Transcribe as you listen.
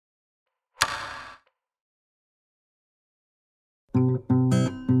Lounging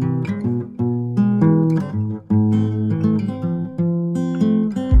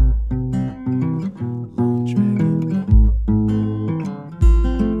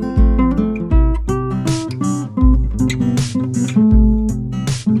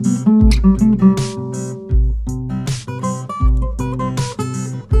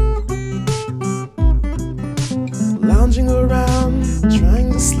around,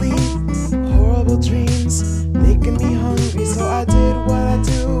 trying to sleep, horrible dreams making me hungry. So I did what I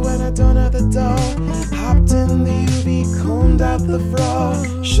do when I don't have the dough. Hopped in the UV, combed out the floor.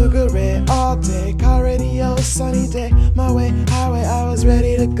 Sugar Ray all day, car radio, sunny day. My way, highway, I was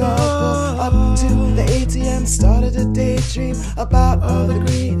ready to go. Up to the ATM, started to daydream about all the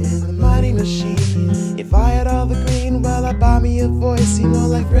green in the mighty machine. If I had all the green, well, I'd buy me a voice, you know,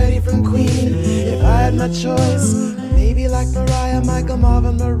 like Freddie from Queen. If I had my choice, maybe like Mariah, Michael,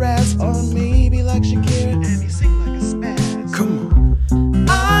 Marvin, Mraz, or maybe like Shakira, and you sing like a spaz. Come on.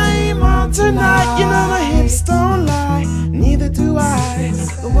 I'm on tonight, you know my hips don't lie, neither do I.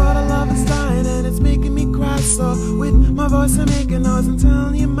 The world I love is dying and it's making me cry. So with my voice I'm making noise and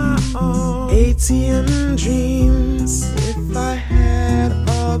telling you my own ATM dreams. If I had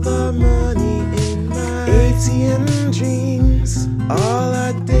all the money in my ATM dreams, all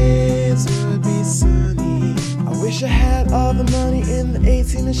I did would be sunny. I wish I had all the money in the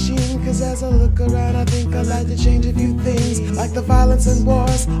ATM machine, cause as I look around I think I'd like to change a few things, like the violence and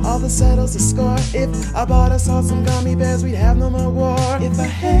wars, all the settles to score. If I bought us all some gummy bears, we'd have no more war. If I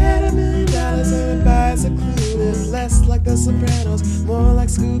had $1 million, I would buy us a clue. Live less like the Sopranos, more like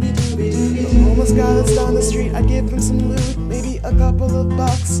Scooby-Dooby. The homeless guy that's down the street, I'd give him some loot, maybe a couple of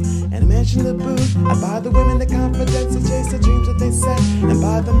bucks and a mansion to boot. I'd buy the women the confidence to chase the dreams that they set, and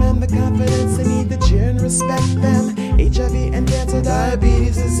buy the men the confidence they need to cheer and respect them. HIV and cancer,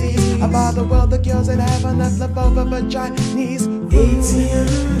 diabetes, disease. I buy the world the cures and have enough left over for Chinese.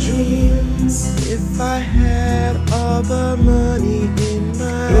 ATM dreams. If I had all the money in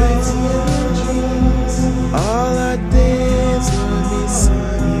my ATM dreams, all I did would be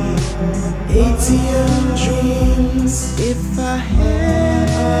sunny. ATM dreams. If I had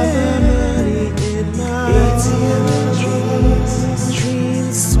all the money in my ATM dreams,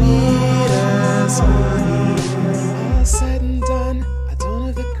 dreams sweet as honey. All said and done, I don't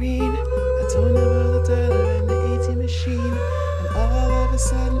have the green, I don't have all the dollar in the ATM machine, and all of a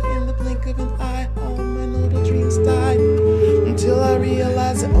sudden, in the blink of an eye, all my noble dreams died. Until I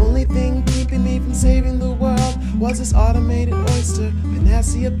realized the only thing keeping me from saving the world was this automated oyster,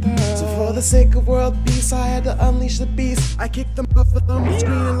 panacea pearl. So for the sake of world peace, I had to unleash the beast. I kicked them off the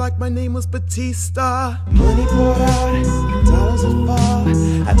screen like my name was Batista. Money poured out, dollars would fall.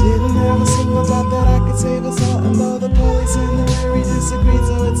 I didn't have a single doubt that I could save us all, and though the police and the jury disagreed,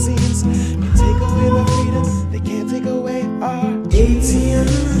 so it seems, can take away my freedom, they can't take away our ATM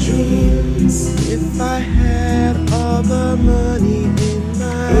dreams. If I had all the money in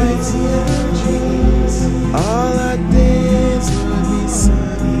my ATM dreams, all I did would be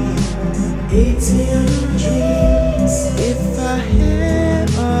sunny. ATM dreams. If I had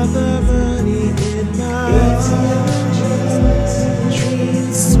all the money in my ATM dreams,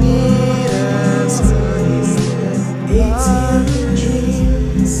 dreams sweet as honey. ATM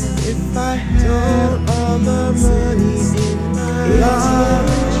dreams. If I had all the money in my ATM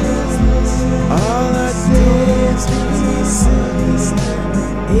dreams, all I did would be sunny.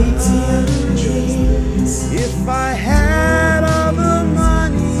 ATM dreams. If I had all the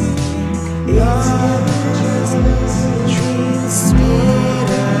money, ATM dreams, dreams sweet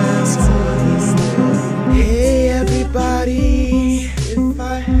as honey. Hey everybody, if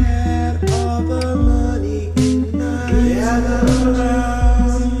I had all the money in my ATM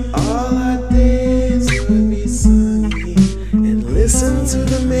dreams, all I did would be sunny. And listen to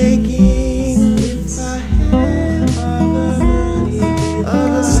the making. If I had all the money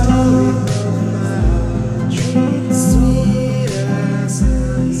of a story of my dreams sweet as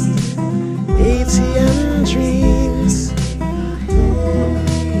honey. ATM dreams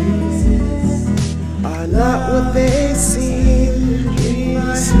are not what they seem.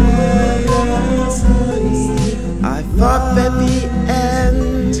 Dreams sweet as honey. I thought that the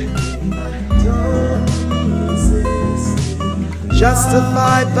end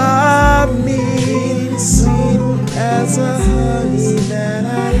justified the means, sweet as a honey that